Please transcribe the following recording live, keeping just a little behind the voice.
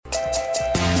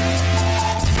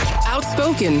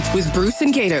Outspoken with Bruce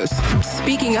and Gatos.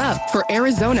 Speaking up for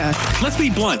Arizona. Let's be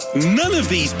blunt. None of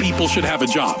these people should have a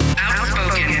job.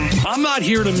 Outspoken. I'm not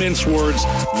here to mince words.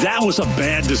 That was a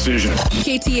bad decision.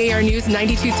 KTAR News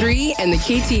 92.3 and the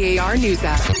KTAR News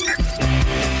app.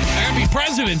 Happy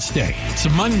President's Day. It's a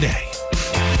Monday.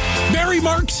 Barry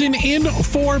Markson in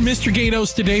for Mr.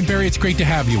 Gatos today. Barry, it's great to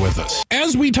have you with us.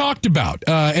 As we talked about,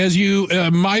 as you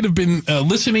might have been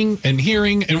listening and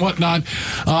hearing and whatnot,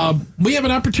 we have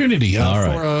an opportunity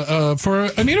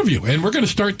for an interview. And we're going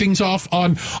to start things off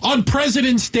on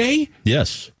President's Day.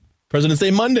 Yes. President's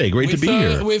Day Monday. Great to be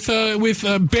here. With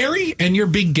Barry and your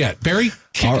big get. Barry,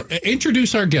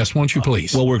 introduce our guest, won't you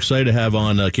please? Well, we're excited to have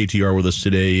on KTR with us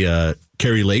today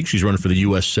Kari Lake. She's running for the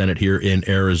U.S. Senate here in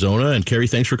Arizona. And Kari,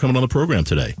 thanks for coming on the program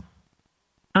today.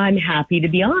 I'm happy to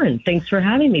be on. Thanks for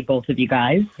having me, both of you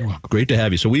guys. Great to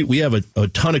have you. So we have a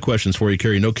ton of questions for you,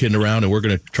 Kari. No kidding around, and we're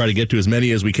going to try to get to as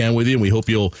many as we can with you. And we hope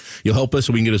you'll help us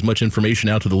so we can get as much information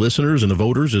out to the listeners and the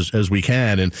voters as we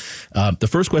can. And the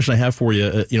first question I have for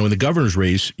you, in the governor's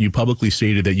race, you publicly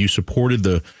stated that you supported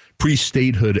the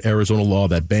pre-statehood Arizona law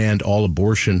that banned all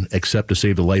abortion except to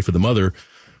save the life of the mother,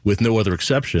 with no other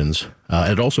exceptions.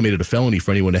 It also made it a felony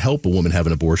for anyone to help a woman have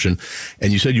an abortion.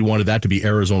 And you said you wanted that to be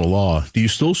Arizona law. Do you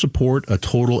still support a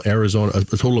total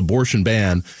abortion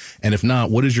ban? And if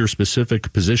not, what is your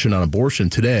specific position on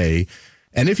abortion today?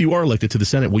 And if you are elected to the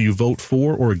Senate, will you vote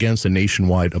for or against a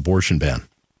nationwide abortion ban?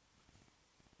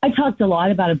 I talked a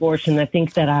lot about abortion. I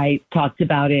think that I talked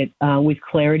about it with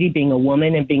clarity, being a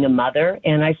woman and being a mother.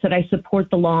 And I said I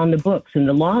support the law on the books. And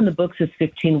the law on the books is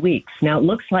 15 weeks. Now, it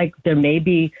looks like there may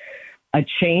be a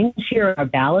change here on our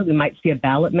ballot. We might see a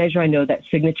ballot measure. I know that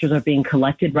signatures are being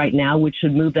collected right now, which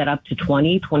should move that up to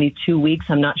 22 weeks.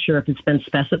 I'm not sure if it's been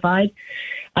specified.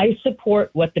 I support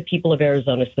what the people of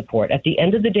Arizona support. At the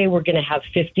end of the day, we're going to have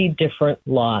 50 different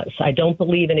laws. I don't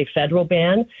believe in a federal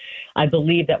ban. I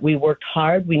believe that we worked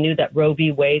hard. We knew that Roe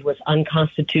v. Wade was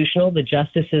unconstitutional. The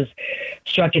justices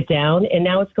struck it down, and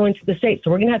now it's going to the state.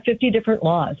 So we're going to have 50 different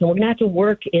laws, and we're going to have to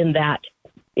work in that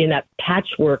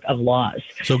patchwork of laws.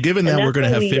 So given that we're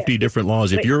going to have 50 different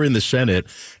laws, if you're in the Senate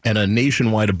and a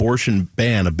nationwide abortion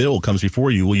ban, a bill comes before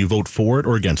you, will you vote for it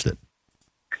or against it?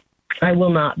 I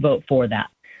will not vote for that.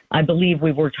 I believe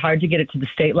we've worked hard to get it to the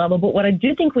state level. But what I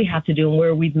do think we have to do, and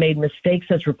where we've made mistakes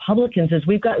as Republicans, is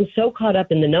we've gotten so caught up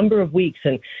in the number of weeks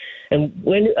and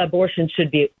when abortion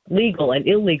should be legal and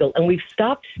illegal. And we've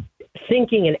stopped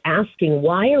thinking and asking,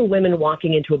 why are women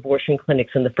walking into abortion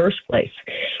clinics in the first place?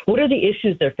 What are the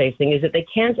issues they're facing? Is it they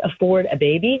can't afford a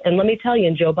baby? And let me tell you,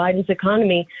 in Joe Biden's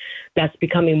economy, that's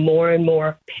becoming more and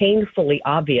more painfully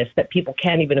obvious that people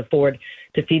can't even afford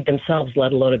to feed themselves,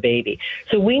 let alone a baby.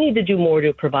 So we need to do more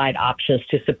to provide options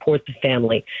to support the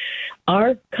family.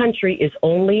 Our country is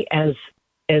only as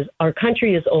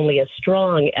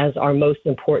strong as our most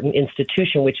important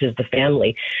institution, which is the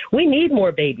family. We need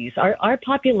more babies. Our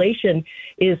population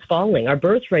is falling. Our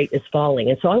birth rate is falling.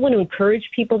 And so I want to encourage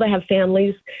people to have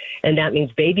families, and that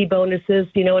means baby bonuses.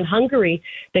 In Hungary,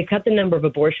 they cut the number of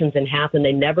abortions in half, and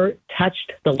they never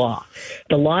touched the law.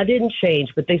 The law didn't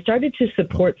change, but they started to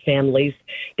support families.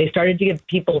 They started to give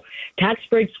people tax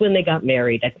breaks when they got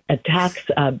married, a tax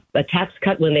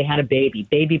cut when they had a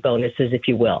baby bonuses, if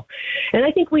you will. And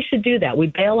I think we should do that. We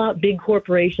bail out big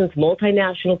corporations,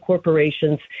 multinational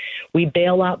corporations. We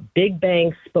bail out big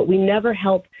banks, but we never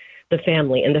help the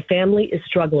family. And the family is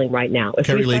struggling right now. If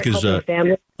Kari we Lake start helping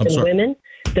families and women,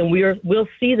 then we'll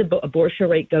see the abortion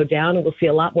rate go down, and we'll see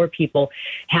a lot more people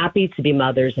happy to be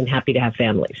mothers and happy to have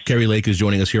families. Kari Lake is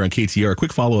joining us here on KTR. A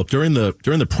quick follow-up. During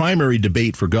the primary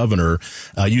debate for governor,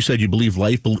 you said you believe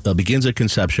life begins at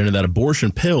conception and that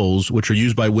abortion pills, which are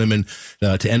used by women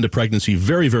to end a pregnancy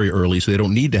very, very early, so they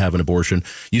don't need to have an abortion,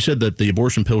 you said that the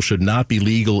abortion pill should not be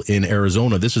legal in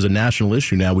Arizona. This is a national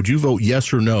issue now. Would you vote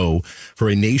yes or no for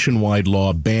a nationwide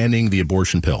law banning the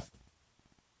abortion pill?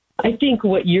 I think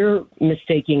what you're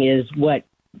mistaking is what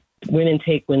women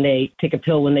take when they take a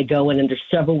pill when they go in and they're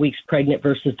several weeks pregnant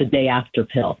versus the day after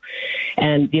pill.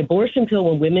 And the abortion pill,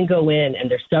 when women go in and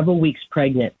they're several weeks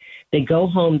pregnant, they go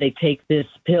home, they take this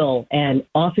pill, and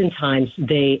oftentimes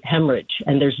they hemorrhage,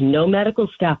 and there's no medical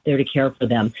staff there to care for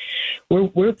them. We're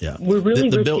really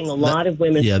risking a lot of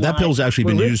women's lives. That pill's actually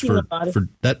been used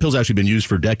that pill's actually been used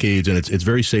for decades, and it's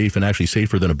very safe and actually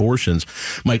safer than abortions.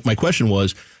 My question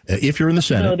was, if you're in the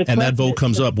Senate and that vote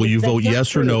comes up, will you vote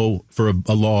yes or no for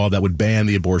a law that would ban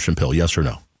the abortion pill? Yes or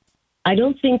no? I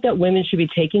don't think that women should be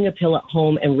taking a pill at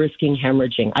home and risking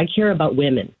hemorrhaging. I care about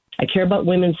women. I care about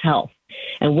women's health.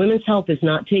 And women's health is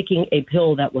not taking a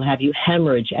pill that will have you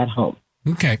hemorrhage at home.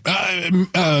 Okay.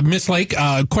 Miss Lake,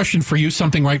 question for you,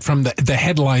 something right from the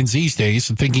headlines these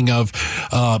days, thinking of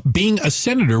being a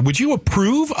senator. Would you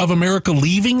approve of America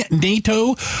leaving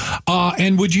NATO?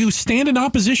 And would you stand in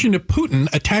opposition to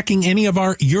Putin attacking any of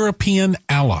our European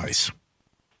allies?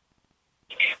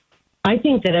 I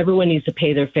think that everyone needs to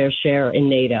pay their fair share in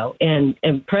NATO. And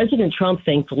President Trump,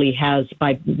 thankfully, has,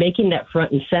 by making that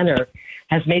front and center,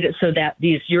 has made it so that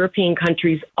these European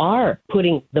countries are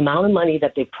putting the amount of money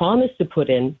that they promised to put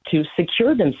in to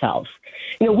secure themselves.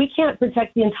 You know, we can't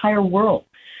protect the entire world.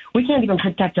 We can't even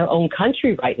protect our own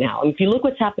country right now. And if you look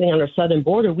what's happening on our southern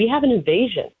border, we have an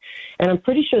invasion. And I'm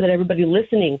pretty sure that everybody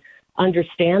listening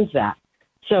understands that.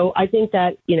 So I think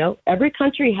that, you know, every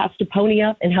country has to pony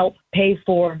up and help pay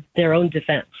for their own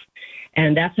defense.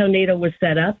 And that's how NATO was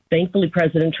set up. Thankfully,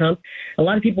 President Trump, a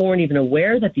lot of people weren't even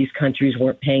aware that these countries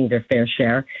weren't paying their fair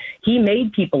share. He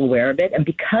made people aware of it. And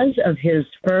because of his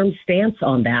firm stance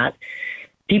on that,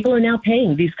 people are now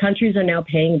paying. These countries are now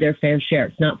paying their fair share.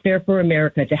 It's not fair for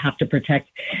America to have to protect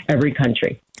every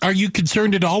country. Are you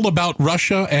concerned at all about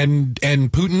Russia and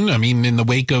Putin? I mean, in the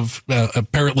wake of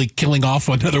apparently killing off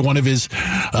another one of his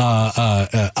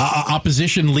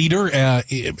opposition leader,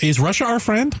 is Russia our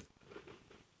friend?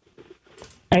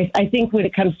 I think when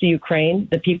it comes to Ukraine,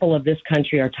 the people of this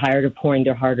country are tired of pouring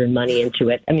their hard-earned money into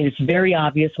it. I mean, it's very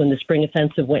obvious when the spring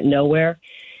offensive went nowhere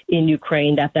in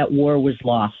Ukraine that war was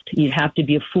lost. You'd have to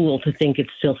be a fool to think it's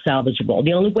still salvageable.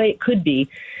 The only way it could be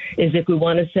is if we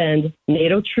want to send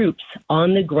NATO troops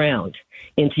on the ground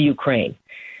into Ukraine.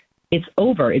 It's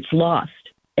over. It's lost.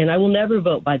 And I will never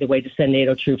vote, by the way, to send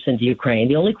NATO troops into Ukraine.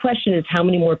 The only question is how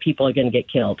many more people are going to get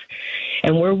killed.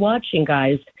 And we're watching,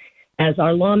 guys, as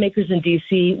our lawmakers in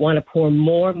D.C. want to pour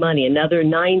more money, another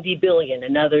 $90 billion,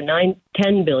 another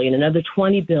 $10 billion, another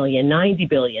 $20 billion, $90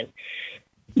 billion.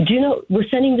 Do you know, we're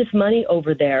sending this money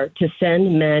over there to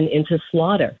send men into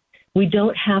slaughter. We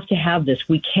don't have to have this.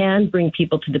 We can bring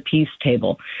people to the peace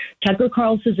table. Tucker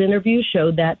Carlson's interview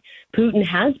showed that Putin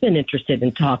has been interested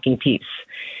in talking peace.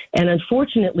 And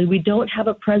unfortunately, we don't have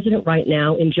a president right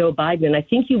now in Joe Biden, and I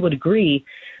think you would agree,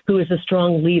 who is a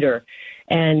strong leader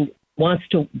and wants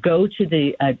to go to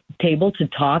the table to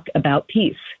talk about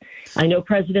peace. I know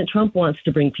President Trump wants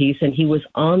to bring peace, and he was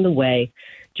on the way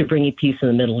to bringing peace in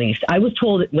the Middle East. I was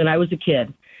told when I was a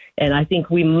kid, and I think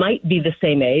we might be the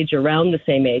same age, around the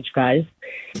same age, guys,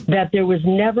 that there was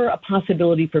never a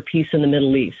possibility for peace in the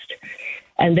Middle East.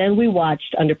 And then we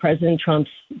watched under President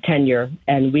Trump's tenure,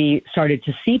 and we started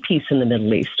to see peace in the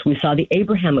Middle East. We saw the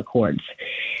Abraham Accords,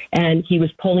 and he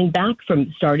was pulling back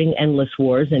from starting endless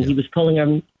wars, and he was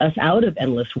pulling us out of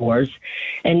endless wars.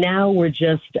 And now we're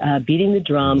just beating the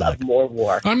drum of more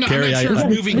war. I'm not sure if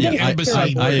moving the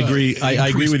embassy. I agree. I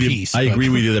agree with you. Peace, I agree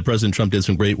with you that President Trump did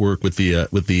some great work with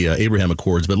the Abraham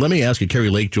Accords. But let me ask you,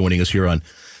 Kari Lake joining us here on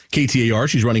KTAR.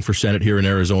 She's running for Senate here in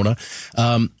Arizona.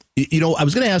 You know, I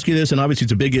was going to ask you this, and obviously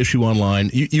it's a big issue online.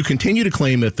 You continue to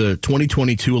claim that the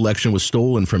 2022 election was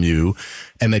stolen from you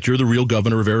and that you're the real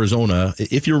governor of Arizona.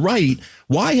 If you're right,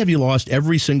 why have you lost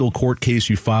every single court case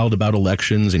you filed about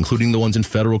elections, including the ones in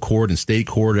federal court and state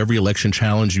court, every election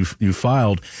challenge you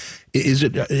filed? Is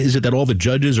it that all the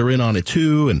judges are in on it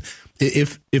too? And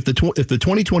if the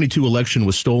 2022 election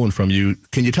was stolen from you,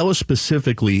 can you tell us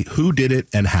specifically who did it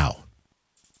and how?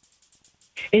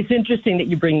 It's interesting that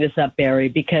you bring this up, Barry,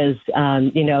 because,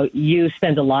 you know, you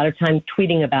spend a lot of time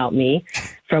tweeting about me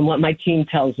from what my team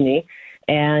tells me.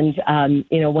 And,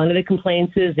 you know, one of the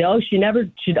complaints is, she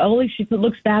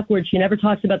looks backwards. She never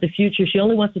talks about the future. She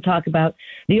only wants to talk about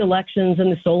the elections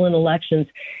and the stolen elections.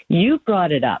 You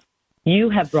brought it up.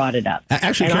 You have brought it up.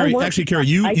 Actually, Kari,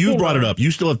 you brought it up. You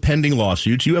still have pending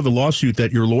lawsuits. You have a lawsuit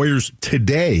that your lawyers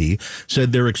today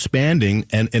said they're expanding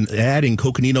and adding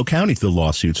Coconino County to the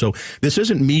lawsuit. So this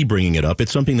isn't me bringing it up.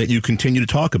 It's something that you continue to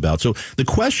talk about. So the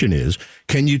question is,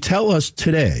 can you tell us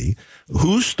today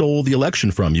who stole the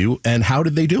election from you and how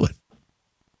did they do it?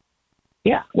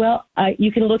 Yeah, well,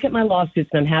 you can look at my lawsuits,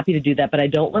 and I'm happy to do that, but I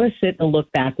don't want to sit and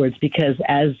look backwards because,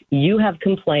 as you have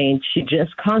complained, she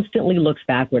just constantly looks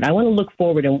backward. I want to look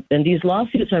forward, and these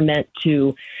lawsuits are meant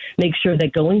to make sure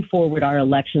that going forward our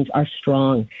elections are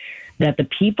strong, that the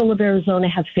people of Arizona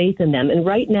have faith in them. And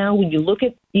right now, when you look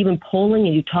at even polling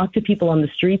and you talk to people on the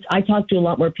streets, I talk to a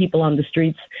lot more people on the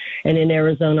streets, and in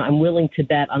Arizona, I'm willing to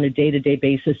bet on a day-to-day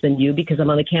basis than you because I'm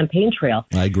on the campaign trail.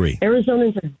 I agree.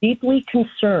 Arizonans are deeply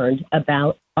concerned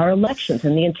about our elections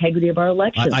and the integrity of our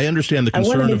elections. I understand the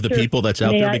concern of the people that's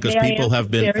out there because people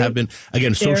have been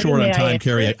again so short on time,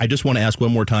 Kari. I just want to ask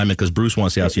one more time because Bruce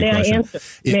wants to ask you a question.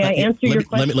 May I answer your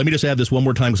question? Let me just add this one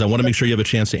more time because I want to make sure you have a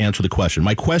chance to answer the question.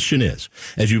 My question is,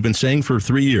 as you've been saying for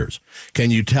 3 years,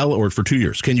 or for 2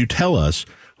 years, can you tell us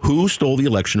who stole the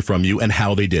election from you and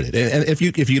how they did it? And if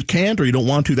you can't or you don't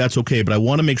want to, that's okay. But I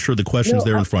want to make sure the question's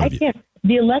there in front of you. Can't.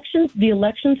 The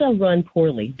elections are run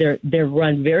poorly. They're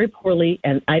run very poorly,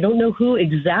 and I don't know who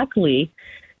exactly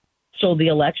stole the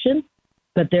election,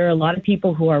 but there are a lot of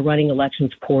people who are running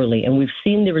elections poorly, and we've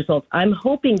seen the results. I'm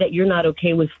hoping that you're not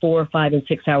okay with 4, 5, and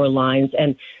 6 hour lines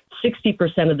and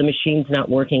 60% of the machines not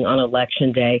working on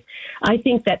election day. I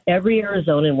think that every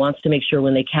Arizonan wants to make sure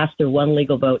when they cast their one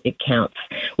legal vote, it counts.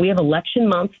 We have election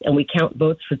month, and we count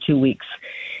votes for 2 weeks.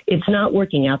 It's not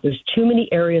working out. There's too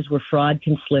many areas where fraud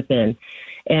can slip in.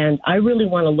 And I really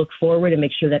want to look forward and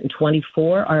make sure that in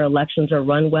 24, our elections are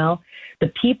run well.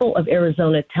 The people of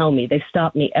Arizona tell me, they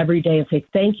stop me every day and say,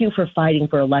 thank you for fighting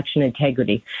for election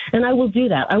integrity. And I will do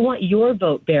that. I want your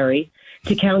vote, Barry,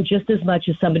 to count just as much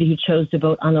as somebody who chose to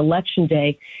vote on election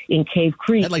day in Cave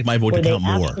Creek. I'd like my vote to count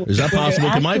more. Is that possible?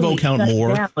 Can my vote count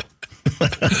more?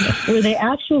 Where they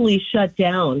actually shut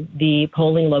down the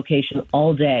polling location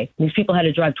all day. These people had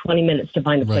to drive 20 minutes to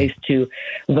find a place to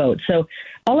vote. So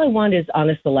all I want is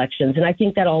honest elections, and I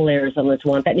think that all Arizonans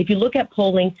want that. And if you look at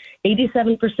polling,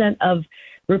 87% of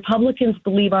Republicans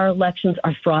believe our elections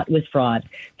are fraught with fraud.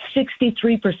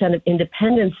 63% of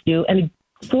independents do, and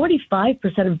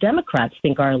 45% of Democrats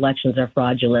think our elections are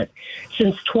fraudulent.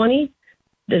 Since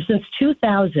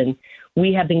 2000,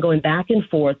 we have been going back and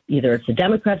forth. Either it's the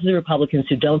Democrats or the Republicans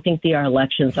who don't think our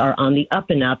elections are on the up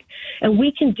and up, and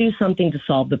we can do something to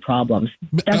solve the problems.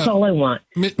 That's all I want.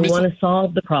 We want to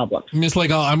solve the problems. Ms.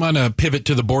 Lake, I'm going to pivot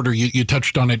to the border. You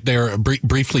touched on it there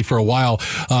briefly for a while.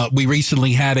 We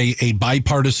recently had a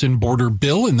bipartisan border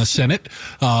bill in the Senate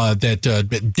that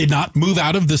did not move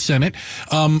out of the Senate.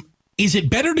 Is it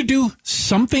better to do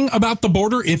something about the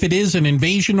border if it is an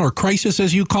invasion or crisis,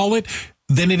 as you call it,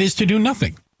 than it is to do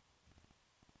nothing?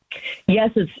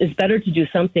 Yes, it's better to do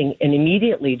something, and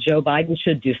immediately Joe Biden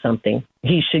should do something.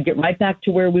 He should get right back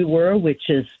to where we were, which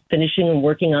is finishing and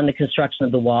working on the construction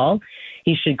of the wall.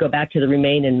 He should go back to the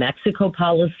Remain in Mexico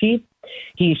policy.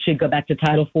 He should go back to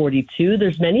Title 42.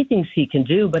 There's many things he can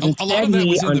do, but instead on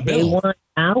day one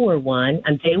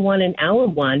and hour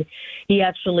one, he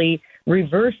actually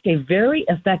reversed a very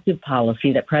effective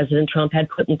policy that President Trump had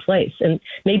put in place. And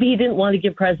maybe he didn't want to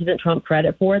give President Trump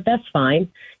credit for it. That's fine.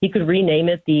 He could rename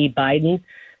it the Biden,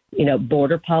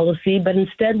 border policy, but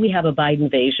instead we have a Biden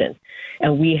invasion.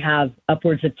 And we have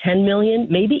upwards of 10 million,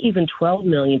 maybe even 12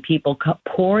 million people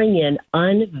pouring in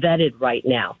unvetted right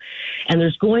now. And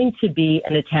there's going to be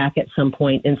an attack at some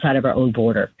point inside of our own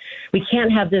border. We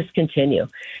can't have this continue.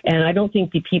 And I don't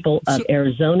think the people of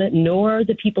Arizona nor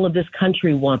the people of this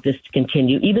country want this to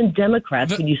continue. Even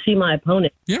Democrats, when you see my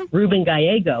opponent, Ruben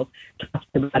Gallego, talks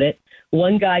about it.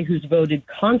 One guy who's voted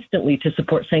constantly to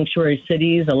support sanctuary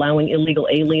cities, allowing illegal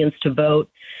aliens to vote,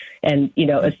 and,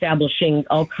 establishing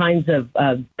all kinds of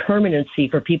permanency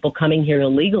for people coming here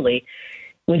illegally.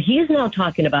 When he's now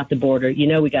talking about the border,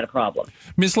 we got a problem.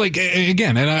 Ms. Lake,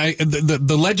 again, and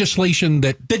the legislation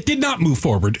that did not move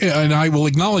forward, and I will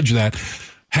acknowledge that,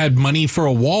 had money for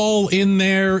a wall in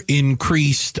there,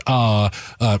 increased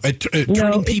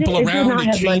turning people around,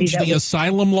 it changed the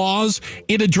asylum laws.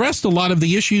 It addressed a lot of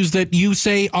the issues that you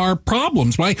say are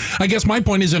problems. I guess my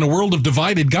point is, in a world of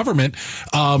divided government,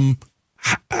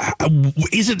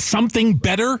 is it something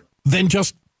better than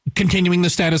just continuing the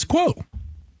status quo?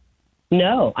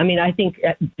 No. I mean, I think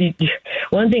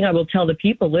one thing I will tell the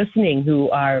people listening who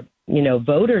are,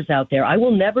 voters out there, I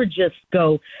will never just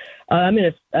go, I'm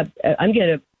going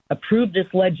to approve this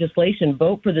legislation,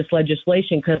 vote for this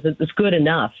legislation because it's good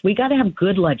enough. We got to have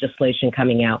good legislation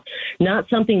coming out, not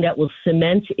something that will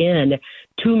cement in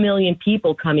 2 million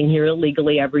people coming here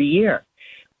illegally every year.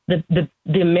 The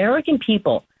American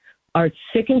people are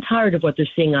sick and tired of what they're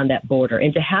seeing on that border,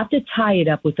 and to have to tie it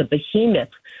up with a behemoth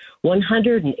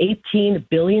 $118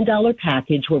 billion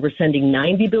package where we're sending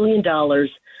 $90 billion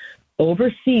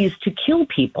overseas to kill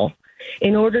people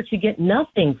in order to get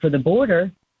nothing for the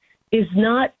border is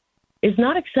not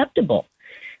acceptable.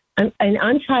 And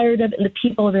I'm tired of it, and the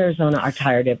people of Arizona are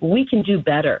tired of it. We can do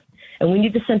better, and we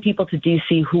need to send people to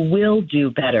D.C. who will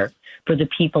do better. for the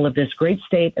people of this great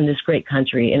state and this great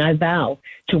country. And I vow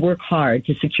to work hard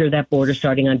to secure that border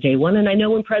starting on day one. And I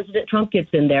know when President Trump gets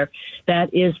in there,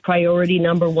 that is priority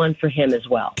number one for him as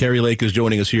well. Kari Lake is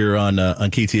joining us here on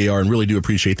KTAR, and really do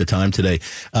appreciate the time today.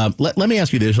 Let me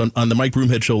ask you this. On the Mike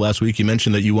Broomhead show last week, you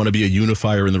mentioned that you want to be a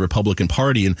unifier in the Republican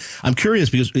Party. And I'm curious,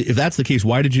 because if that's the case,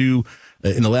 why did you,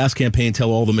 in the last campaign, tell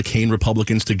all the McCain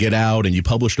Republicans to get out? And you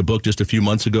published a book just a few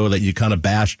months ago that you kind of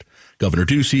bashed Governor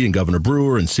Ducey and Governor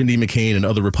Brewer and Cindy McCain and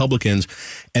other Republicans.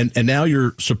 And now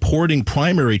you're supporting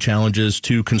primary challenges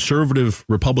to conservative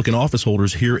Republican office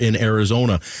holders here in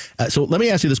Arizona. So let me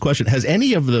ask you this question. Has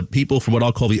any of the people from what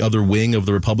I'll call the other wing of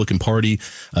the Republican Party,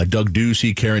 Doug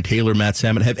Ducey, Karen Taylor, Matt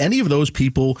Salmon, have any of those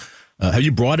people, have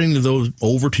you brought any of those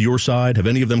over to your side? Have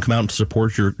any of them come out to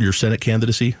support your Senate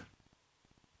candidacy?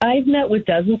 I've met with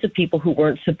dozens of people who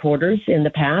weren't supporters in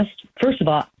the past. First of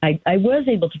all, I was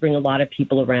able to bring a lot of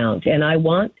people around, and I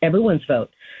want everyone's vote.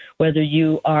 Whether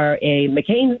you are a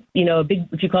McCain,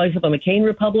 if you call yourself a McCain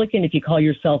Republican, if you call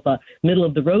yourself a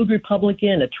middle-of-the-road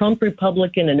Republican, a Trump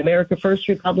Republican, an America First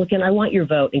Republican, I want your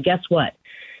vote. And guess what?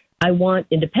 I want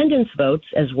independents votes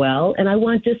as well, and I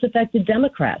want disaffected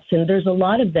Democrats. And there's a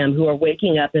lot of them who are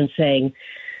waking up and saying,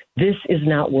 this is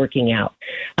not working out.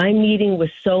 I'm meeting with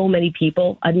so many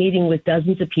people. I'm meeting with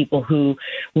dozens of people who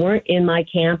weren't in my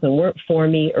camp and weren't for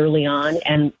me early on,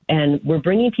 and we're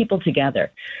bringing people together.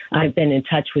 I've been in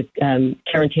touch with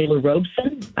Karen Taylor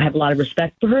Robeson. I have a lot of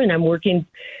respect for her, and I'm working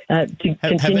to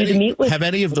continue to meet with. Have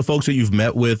any of the folks that you've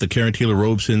met with, the Karen Taylor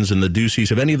Robesons and the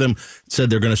Duceys, have any of them said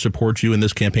they're going to support you in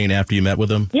this campaign after you met with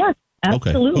them? Yes,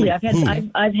 absolutely. Okay.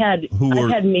 I've had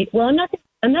well,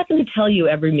 I'm not going to tell you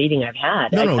every meeting I've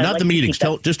had. No, not the meetings.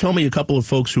 Just tell me a couple of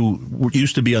folks who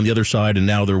used to be on the other side and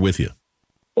now they're with you.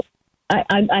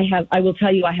 I will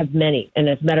tell you I have many. And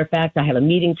as a matter of fact, I have a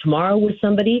meeting tomorrow with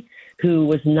somebody who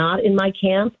was not in my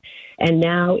camp and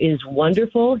now is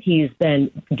wonderful. He's been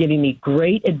giving me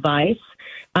great advice.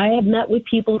 I have met with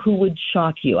people who would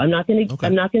shock you. I'm not going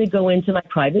to go into my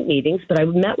private meetings, but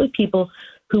I've met with people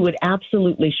who would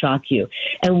absolutely shock you.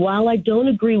 And while I don't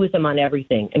agree with them on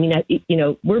everything, I mean,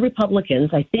 we're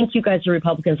Republicans. I think you guys are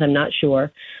Republicans. I'm not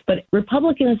sure. But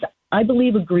Republicans, I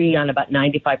believe, agree on about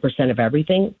 95% of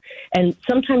everything. And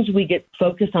sometimes we get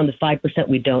focused on the 5%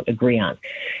 we don't agree on.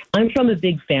 I'm from a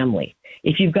big family.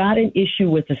 If you've got an issue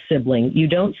with a sibling, you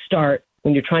don't start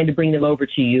when you're trying to bring them over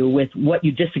to you with what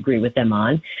you disagree with them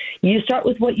on. You start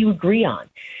with what you agree on.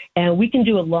 And we can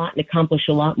do a lot and accomplish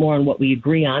a lot more on what we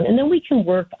agree on. And then we can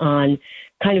work on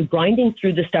kind of grinding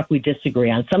through the stuff we disagree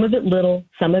on. Some of it little,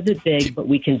 some of it big, but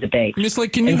we can debate. Ms.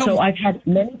 Lake, can you help? So I've had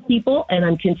many people, and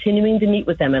I'm continuing to meet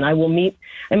with them. And I will meet.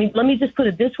 I mean, let me just put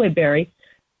it this way, Barry.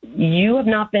 You have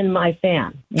not been my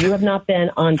fan. You have not been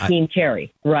on Team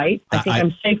Kari, right? I think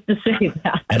I'm safe to say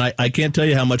that. And I can't tell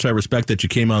you how much I respect that you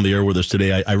came on the air with us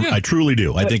today. I truly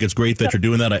do. I think it's great that you're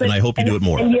doing that, and I hope you do it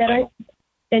more.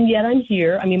 And yet I'm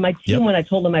here. I mean, my team, when I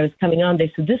told them I was coming on,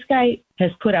 they said, this guy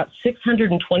has put out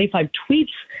 625 tweets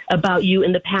about you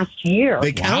in the past year.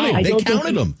 They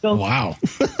counted them. Wow.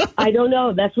 I don't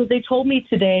know. That's what they told me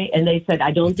today. And they said,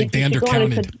 I don't think they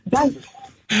undercounted.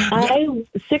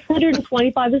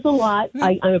 625 is a lot.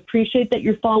 I appreciate that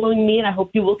you're following me, and I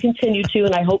hope you will continue to.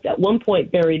 And I hope at one point,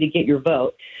 Barry, to get your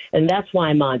vote. And that's why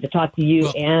I'm on, to talk to you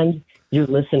and your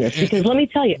listeners. Because let me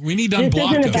tell you, we need to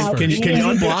unblock us. Can you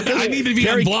unblock us? I need to be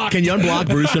unblocked. Can you unblock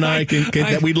Bruce and I?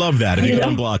 We'd love that if you could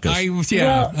unblock us.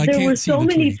 There were so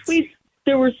many tweets.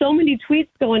 There were so many tweets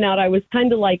going out. I was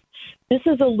kind of like, this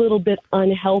is a little bit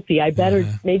unhealthy.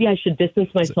 Maybe I should distance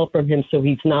myself from him so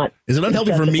he's not. Is it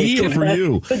unhealthy for me or for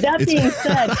you? But that being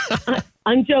said,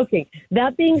 I'm joking.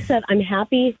 That being said, I'm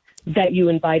happy that you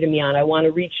invited me on. I want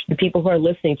to reach the people who are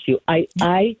listening to you.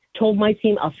 I told my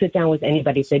team I'll sit down with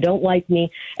anybody if they don't like me.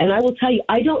 And I will tell you,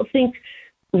 I don't think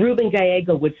Ruben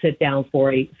Gallego would sit down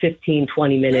for a 15,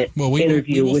 20-minute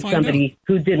interview with somebody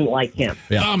who didn't like him.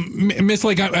 Yeah. Ms.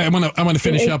 Lake, I want to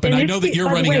finish up, and I know that you're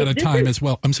running out of time as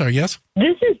well. I'm sorry, yes?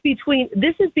 This is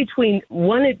between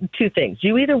one of two things.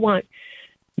 You either want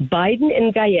Biden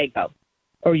and Gallego,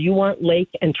 or you want Lake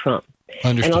and Trump.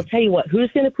 Understood. And I'll tell you what,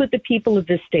 who's going to put the people of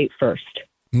this state first?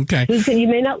 Okay. You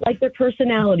may not like their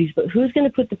personalities, but who's going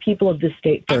to put the people of this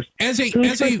state first?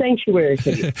 Who's for sanctuary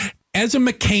city? As a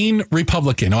McCain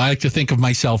Republican, I like to think of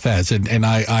myself as, and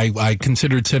I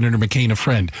considered Senator McCain a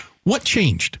friend. What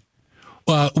changed?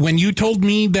 When you told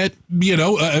me that,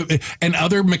 and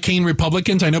other McCain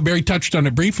Republicans, I know Barry touched on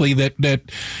it briefly, that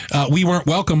we weren't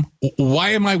welcome. Why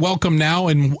am I welcome now,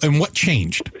 and what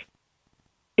changed?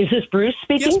 Is this Bruce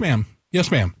speaking? Yes, ma'am. Yes,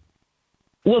 ma'am.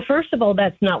 Well, first of all,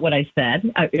 that's not what I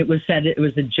said. It was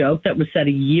a joke that was said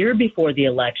a year before the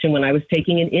election when I was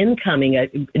taking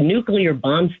a nuclear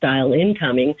bomb style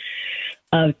incoming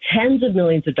of tens of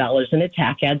millions of dollars in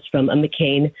attack ads from a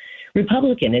McCain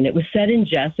Republican. And it was said in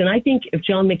jest. And I think if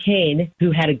John McCain,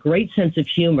 who had a great sense of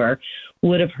humor,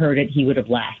 would have heard it, he would have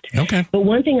laughed. Okay. But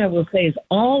one thing I will say is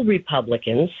all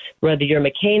Republicans, whether you're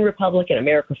a McCain Republican,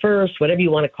 America First, whatever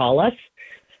you want to call us,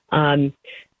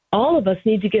 all of us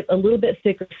need to get a little bit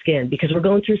thicker skin because we're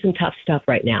going through some tough stuff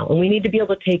right now. And we need to be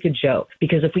able to take a joke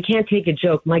because if we can't take a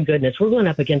joke, my goodness, we're going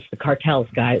up against the cartels,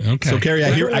 guys. Okay. So, Carrie,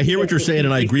 I hear what you're saying,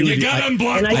 and I agree with you. You got to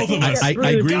unblock both of us. I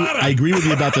agree with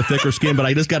you about the thicker skin, but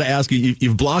I just got to ask you,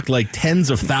 you've blocked like tens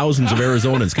of thousands of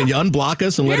Arizonans. Can you unblock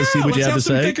us and let us see what you have to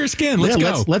say? Thicker skin. Let's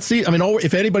go. Let's see. I mean,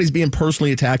 if anybody's being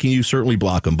personally attacking you, certainly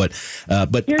block them. But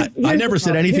I never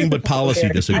said anything but policy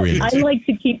disagreements.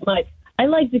 I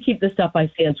like to keep the stuff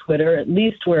I say on Twitter, at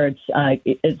least where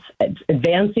it's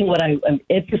advancing what I'm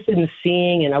interested in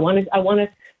seeing, and I want to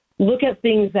look at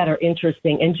things that are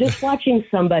interesting. And just watching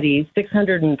somebody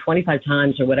 625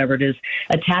 times or whatever it is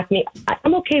attack me,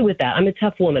 I'm okay with that. I'm a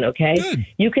tough woman. Okay, Good.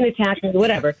 You can attack me,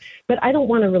 whatever, but I don't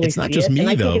want to really. It's not see just it. me, and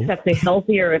I though. think it's actually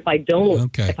healthier if I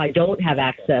don't have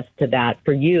access to that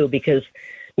for you because.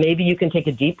 Maybe you can take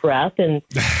a deep breath and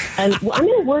I'm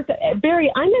going to work, Barry.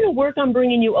 I'm going to work on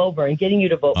bringing you over and getting you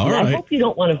to vote for me. Right. I hope you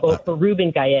don't want to vote for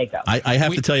Ruben Gallego. I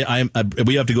have to tell you,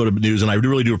 we have to go to news, and I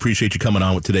really do appreciate you coming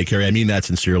on today, Carrie. I mean that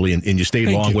sincerely, and you stayed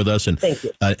long with us, and thank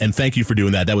you. And thank you for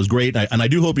doing that. That was great, and I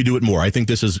do hope you do it more. I think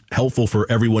this is helpful for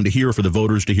everyone to hear, for the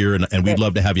voters to hear, and we'd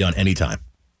love to have you on anytime.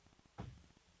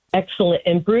 Excellent.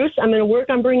 And Bruce, I'm going to work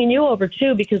on bringing you over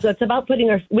too, because that's about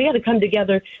we got to come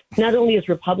together, not only as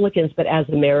Republicans, but as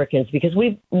Americans, because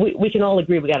we can all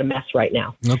agree we got a mess right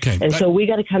now. Okay. And so we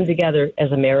got to come together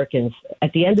as Americans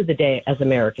at the end of the day, as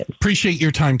Americans. Appreciate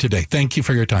your time today. Thank you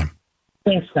for your time.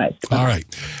 Thanks, guys. All right.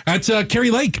 That's Kari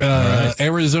Lake,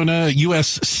 Arizona U.S.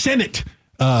 Senate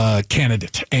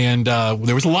candidate. And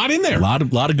there was a lot in there. A lot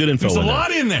of good info. There's a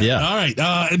lot in there. Yeah. All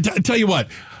right. Tell you what.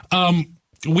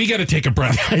 We got to take a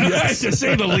breath, to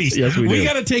say the least. Yes, we do. We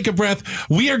got to take a breath.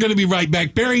 We are going to be right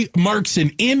back. Barry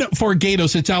Markson in for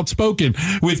Gatos. It's Outspoken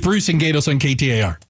with Bruce and Gatos on KTAR.